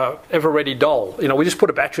like a ever-ready doll. We just put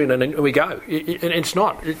a battery in and we go. And it's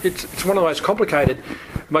not. It's one of the most complicated,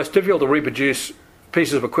 most difficult to reproduce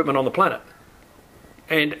pieces of equipment on the planet.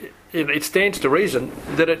 And it stands to reason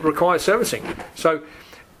that it requires servicing. So,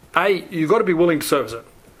 A, you've got to be willing to service it.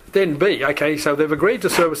 Then B, okay, so they've agreed to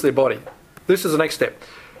service their body. This is the next step.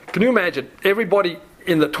 Can you imagine everybody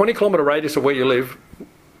in the 20-kilometre radius of where you live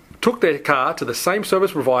took their car to the same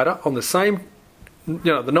service provider on the same,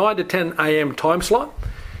 the 9 to 10 a.m. time slot,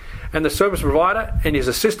 and the service provider and his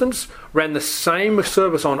assistants ran the same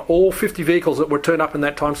service on all 50 vehicles that were turned up in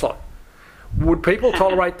that time slot? Would people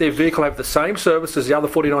tolerate their vehicle have the same service as the other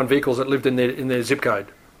 49 vehicles that lived in their zip code?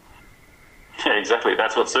 Yeah, exactly.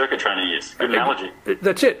 That's what circuit training is. Good analogy.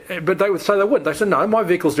 That's it. But they would say they wouldn't. They said, no, my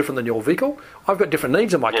vehicle's different than your vehicle. I've got different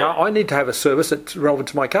needs in my car. I need to have a service that's relevant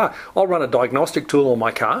to my car. I'll run a diagnostic tool on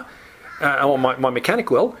my car, on my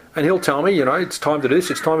mechanic will, and he'll tell me, it's time to do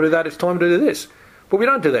this, it's time to do that, it's time to do this. But we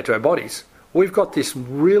don't do that to our bodies. We've got this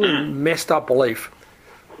really messed up belief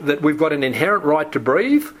that we've got an inherent right to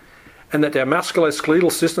breathe and that our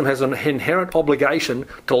musculoskeletal system has an inherent obligation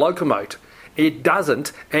to locomote. It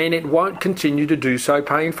doesn't, and it won't continue to do so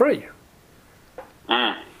pain-free.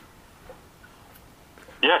 Yeah,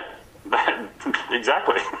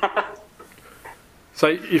 exactly. So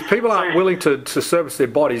if people aren't willing to service their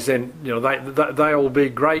bodies, then they will be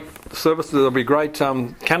great services. They'll be great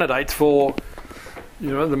candidates for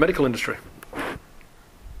the medical industry.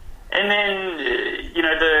 And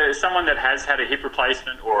then someone that has had a hip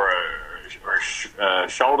replacement or a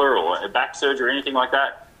shoulder or a back surgery or anything like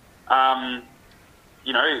that.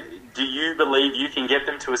 Do you believe you can get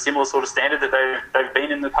them to a similar sort of standard that they've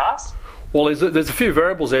been in the past? Well, there's a few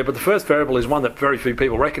variables there, but the first variable is one that very few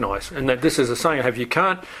people recognise, and that this is a saying I have: you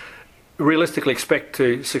can't realistically expect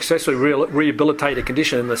to successfully rehabilitate a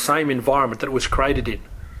condition in the same environment that it was created in.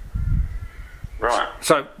 Right.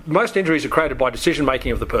 So most injuries are created by decision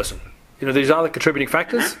making of the person. These other contributing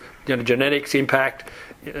factors, genetics, impact,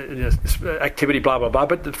 activity, blah, blah, blah.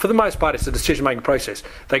 But for the most part, it's a decision-making process.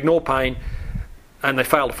 They ignore pain and they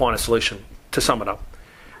fail to find a solution, to sum it up.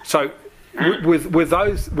 So with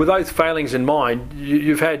those failings in mind,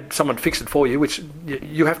 you've had someone fix it for you, which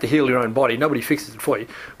you have to heal your own body. Nobody fixes it for you.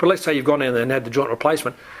 But let's say you've gone in and had the joint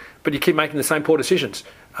replacement, but you keep making the same poor decisions.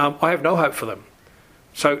 I have no hope for them.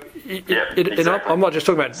 So exactly. I'm not just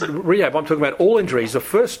talking about rehab, I'm talking about all injuries. The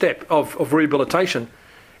first step of rehabilitation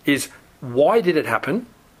is, why did it happen?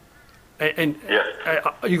 And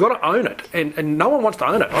you've got to own it. And no one wants to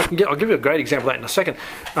own it. I'll give you a great example of that in a second.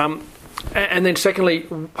 And then secondly,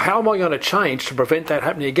 how am I going to change to prevent that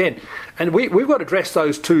happening again? And we've got to address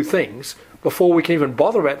those two things before we can even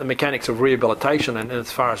bother about the mechanics of rehabilitation and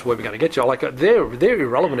as far as where we're going to get you. They're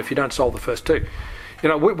irrelevant if you don't solve the first two.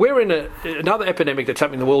 We're in another epidemic that's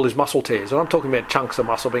happening in the world is muscle tears, and I'm talking about chunks of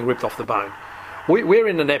muscle being ripped off the bone. We're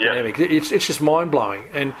in an epidemic. It's just mind-blowing.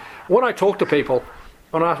 And when I talk to people,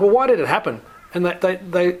 and I ask, well, why did it happen? And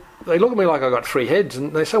they look at me like I got three heads,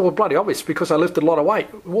 and they say, well, bloody obvious, because I lifted a lot of weight.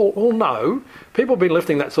 Well, no. People have been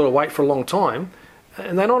lifting that sort of weight for a long time,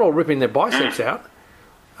 and they're not all ripping their biceps out.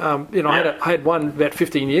 I had one about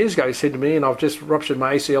 15 years ago. He said to me, and I've just ruptured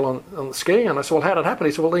my ACL on the skiing. And I said, well, how did it happen?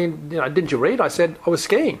 He said, well, Ian, didn't you read? I said, I was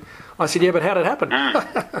skiing. I said, yeah, but how did it happen?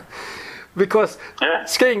 Because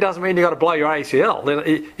skiing doesn't mean you've got to blow your ACL.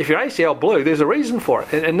 If your ACL blew, there's a reason for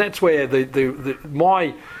it. And that's where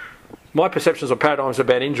my perceptions or paradigms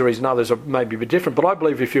about injuries and others are maybe a bit different. But I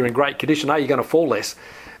believe if you're in great condition, A, you're going to fall less.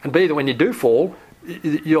 And B, that when you do fall,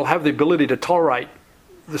 you'll have the ability to tolerate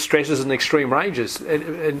the stresses and the extreme ranges,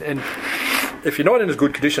 and if you're not in as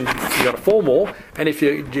good condition, you've got to fall more, and if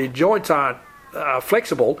your joints aren't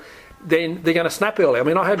flexible, then they're going to snap early. I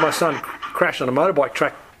mean, I had my son crash on a motorbike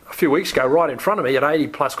track a few weeks ago right in front of me at 80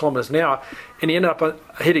 plus kilometres an hour, and he ended up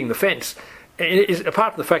hitting the fence. And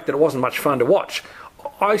apart from the fact that it wasn't much fun to watch,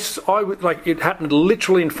 it happened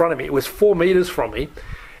literally in front of me. It was 4 metres from me,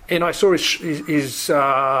 and I saw his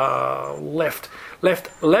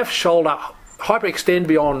left shoulder hyperextend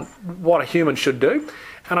beyond what a human should do,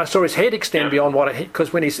 and I saw his head extend beyond what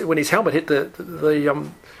because when his helmet hit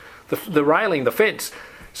the railing, the fence.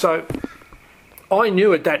 So I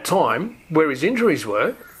knew at that time where his injuries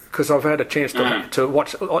were, because I've had a chance to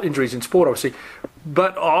watch injuries in sport, obviously.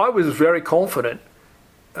 But I was very confident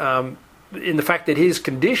in the fact that his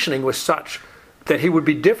conditioning was such that he would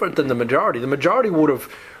be different than the majority. The majority would have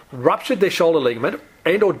ruptured their shoulder ligament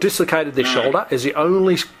and or dislocated their shoulder as the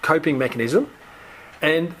only coping mechanism,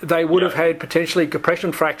 and they would have had potentially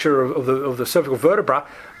compression fracture of the cervical vertebra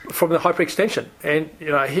from the hyperextension, and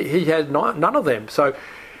he had none of them. So,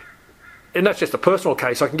 and that's just a personal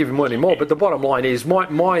case. I can give you many more, but the bottom line is my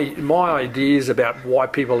ideas about why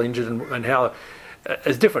people are injured and how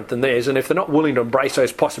is different than theirs, and if they're not willing to embrace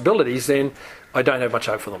those possibilities, then I don't have much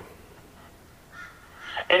hope for them.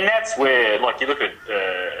 And that's where, like, you look at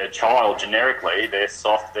a child generically, they're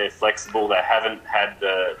soft, they're flexible, they haven't had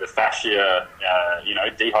the fascia,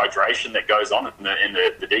 dehydration that goes on in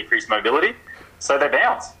the decreased mobility, so they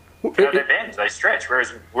bounce. They bend, they stretch.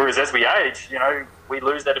 Whereas as we age, we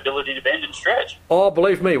lose that ability to bend and stretch. Oh,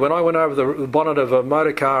 believe me, when I went over the bonnet of a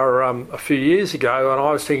motor car a few years ago, and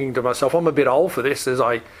I was thinking to myself, I'm a bit old for this, as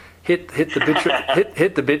I hit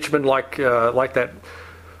the bitumen like that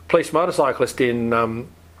police motorcyclist in.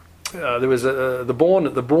 There was the Bourne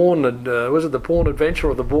Adventure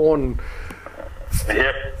or the Bourne.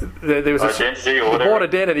 Yep. There was Identity the Bourne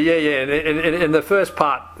Identity, yeah. And in the first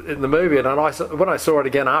part in the movie, and when I saw it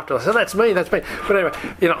again after, I said, "That's me." But anyway,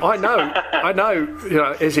 I know,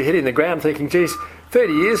 as you're hitting the ground, thinking, "Geez,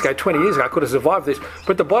 30 years ago, 20 years ago, I could have survived this."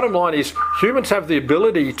 But the bottom line is, humans have the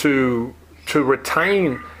ability to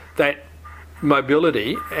retain that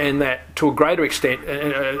mobility, and that to a greater extent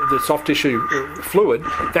the soft tissue fluid,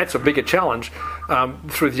 that's a bigger challenge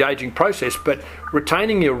through the aging process, but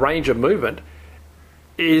retaining your range of movement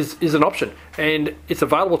is an option, and it's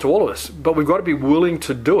available to all of us, but we've got to be willing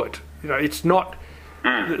to do it. It's not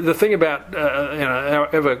the thing about our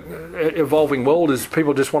ever evolving world is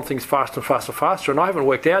people just want things faster and faster and faster, and I haven't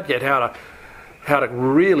worked out yet how to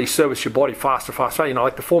really service your body faster.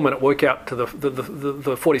 Like the 4-minute workout to the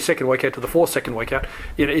 40-second workout to the 4-second workout.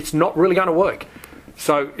 It's not really going to work.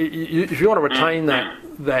 So if you want to retain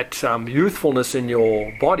that youthfulness in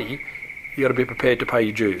your body, you got to be prepared to pay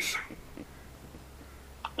your dues.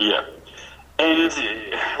 Yeah, and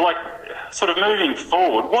sort of moving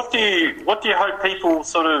forward, what do you hope people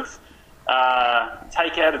sort of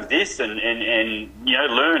take out of this and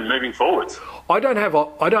learn moving forwards? I don't have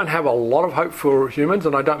a lot of hope for humans,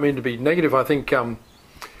 and I don't mean to be negative. I think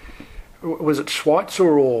was it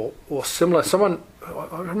Schweitzer or similar? Someone, I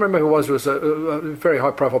don't remember who it was a very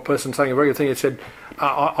high profile person saying a very good thing. He said,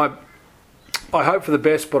 "I hope for the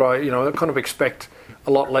best, but I kind of expect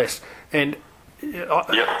a lot less." And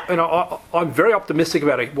I'm very optimistic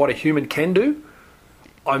about what a human can do.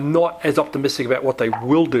 I'm not as optimistic about what they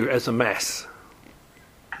will do as a mass.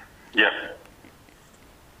 Yeah.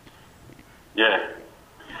 Yeah.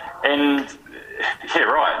 And, yeah,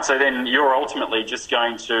 right. So then you're ultimately just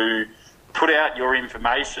going to put out your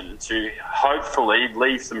information to hopefully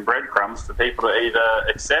leave some breadcrumbs for people to either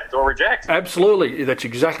accept or reject. Absolutely. That's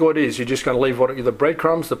exactly what it is. You're just going to leave the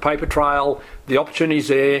breadcrumbs, the paper trail, the opportunities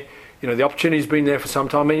there. The opportunity's been there for some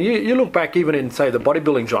time. I mean, you look back even in, say, the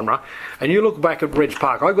bodybuilding genre, and you look back at Reg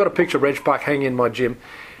Park. I've got a picture of Reg Park hanging in my gym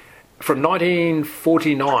from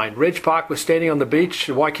 1949. Reg Park was standing on the beach,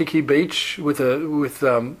 Waikiki Beach, with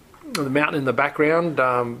the mountain in the background.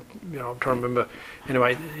 I'm trying to remember.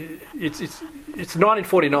 Anyway, it's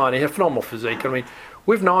 1949. He had a phenomenal physique. I mean,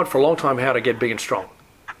 we've known for a long time how to get big and strong.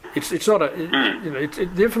 It's not the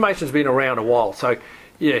information's been around a while, so.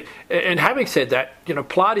 Yeah, and having said that,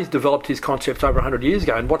 Pilates developed his concepts over 100 years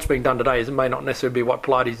ago, and what's being done today may not necessarily be what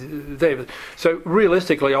Pilates is there. So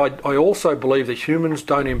realistically, I also believe that humans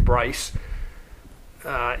don't embrace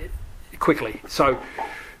quickly. So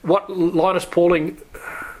what Linus Pauling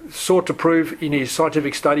sought to prove in his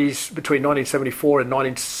scientific studies between 1974 and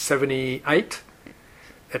 1978,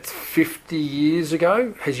 that's 50 years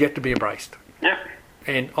ago, has yet to be embraced. Yeah.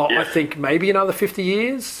 And I think maybe another 50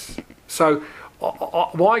 years. So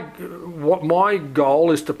my goal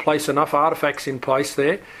is to place enough artefacts in place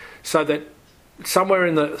there so that somewhere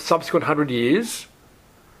in the subsequent 100 years,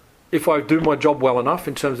 if I do my job well enough,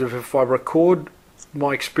 in terms of if I record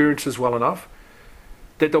my experiences well enough,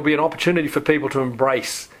 that there'll be an opportunity for people to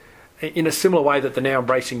embrace in a similar way that they're now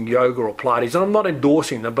embracing yoga or Pilates. And I'm not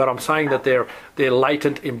endorsing them, but I'm saying that they're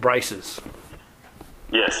latent embraces.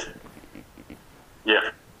 Yes. Yeah.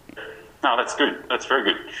 No, that's good. That's very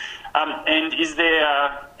good. And is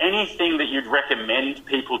there anything that you'd recommend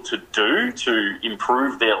people to do to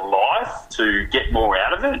improve their life, to get more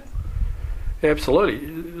out of it? Absolutely.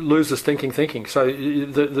 Lose the stinking thinking. So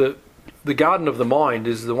the garden of the mind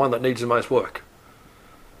is the one that needs the most work.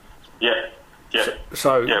 Yeah. Yeah.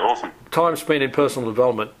 So yeah, awesome. Time spent in personal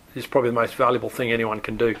development is probably the most valuable thing anyone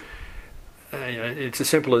can do. It's as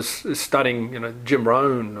simple as studying, Jim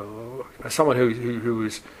Rohn, or someone who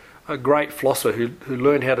is a great philosopher who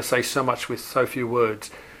learned how to say so much with so few words.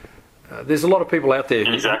 There's a lot of people out there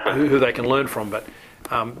who they can learn from, but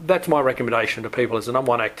that's my recommendation to people as the number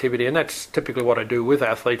one activity, and that's typically what I do with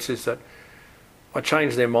athletes, is that I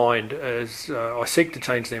change their mind, I seek to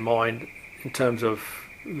change their mind in terms of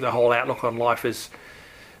the whole outlook on life is,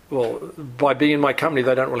 well, by being in my company,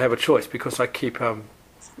 they don't really have a choice because I keep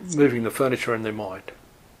moving the furniture in their mind.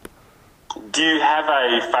 Do you have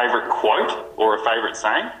a favourite quote or a favourite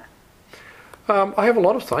saying? I have a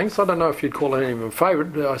lot of things. I don't know if you'd call any of them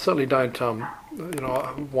favourite. I certainly don't,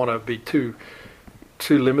 want to be too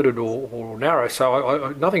limited or narrow.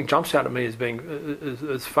 So nothing jumps out at me as being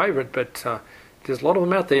as favourite, but there's a lot of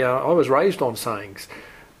them out there. I was raised on sayings.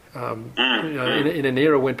 In an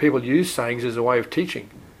era when people use sayings as a way of teaching.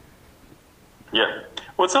 Yeah.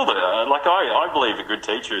 Well, it's all I believe a good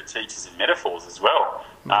teacher teaches in metaphors as well.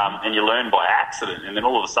 And you learn by accident, and then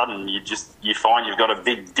all of a sudden you find you've got a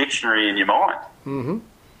big dictionary in your mind. Mm-hmm.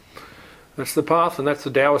 That's the path, and that's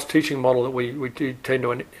the Taoist teaching model that we do tend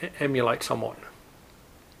to emulate somewhat.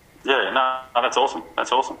 Yeah, no, that's awesome.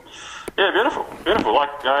 That's awesome. Yeah, beautiful.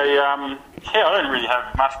 I don't really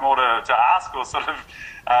have much more to ask or sort of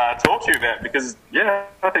talk to you about because,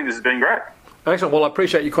 I think this has been great. Excellent. Well, I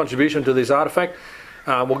appreciate your contribution to this artefact.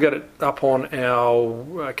 We'll get it up on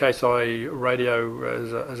our KSI radio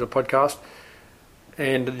as a podcast,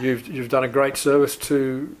 and you've done a great service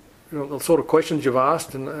to the sort of questions you've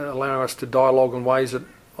asked and allowing us to dialogue in ways that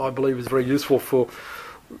I believe is very useful for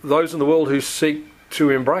those in the world who seek to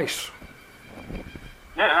embrace.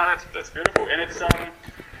 Yeah, no, that's beautiful, and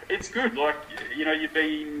it's good. You've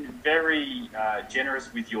been very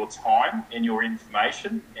generous with your time and your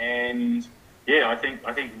information, and I think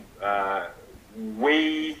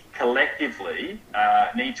we collectively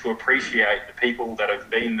need to appreciate the people that have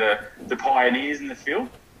been the pioneers in the field.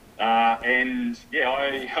 I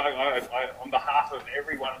on behalf of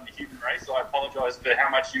everyone in the human race, I apologise for how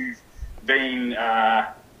much you've been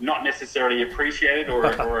not necessarily appreciated or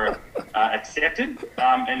accepted.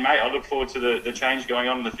 And mate, I look forward to the change going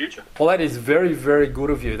on in the future. Well, that is very, very good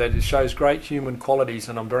of you. That shows great human qualities,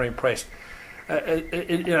 and I'm very impressed.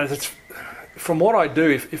 It's, from what I do,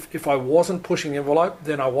 if I wasn't pushing the envelope,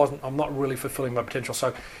 then I'm not really fulfilling my potential.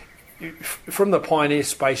 So from the pioneer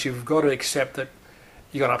space, you've got to accept that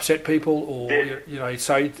you're going to upset people, or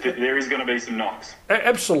so there is going to be some knocks.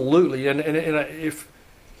 Absolutely, and if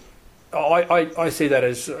I see that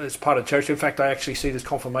as part of the church. In fact, I actually see this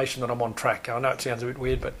confirmation that I'm on track. I know it sounds a bit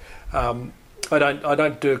weird, but I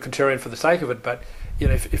don't do a contrarian for the sake of it. But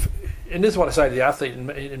if and this is what I say to the athlete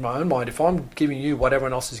in my own mind: if I'm giving you what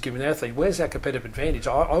everyone else is giving the athlete, where's our competitive advantage?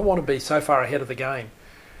 I want to be so far ahead of the game.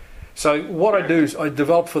 So what I do is I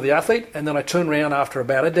develop for the athlete, and then I turn around after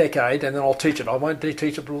about a decade, and then I'll teach it. I won't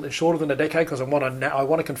teach it shorter than a decade because I want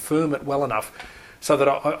to confirm it well enough so that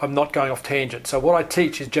I'm not going off tangent. So what I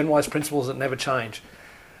teach is generalized principles that never change.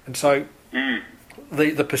 And so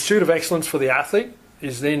the pursuit of excellence for the athlete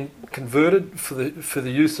is then converted for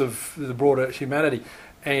the use of the broader humanity.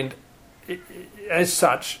 And as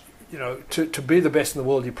such, to be the best in the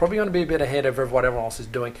world, you're probably going to be a bit ahead of what everyone else is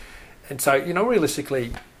doing. And so,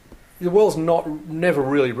 realistically, the world's never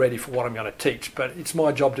really ready for what I'm going to teach, but it's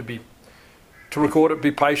my job to record it,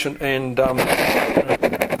 be patient, and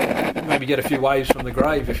maybe get a few waves from the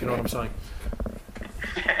grave, if you know what I'm saying.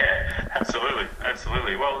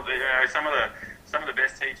 absolutely. Well, some of the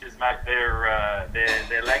best teachers, mate,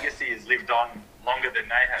 their legacy is lived on longer than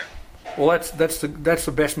they have. Well, that's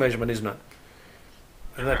the best measurement, isn't it?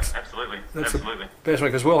 And that's absolutely. The best one,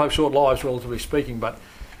 because we'll have short lives, relatively speaking, but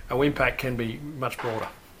our impact can be much broader.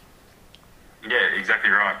 Yeah,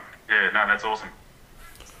 exactly right. Yeah, no, that's awesome.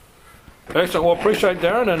 Excellent. Well, appreciate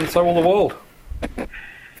Darren, and so will the world. Yeah,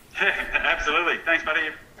 absolutely. Thanks, buddy.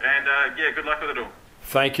 And yeah, good luck with it all.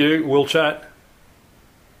 Thank you. We'll chat.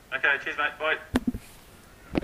 Okay, cheers, mate. Bye.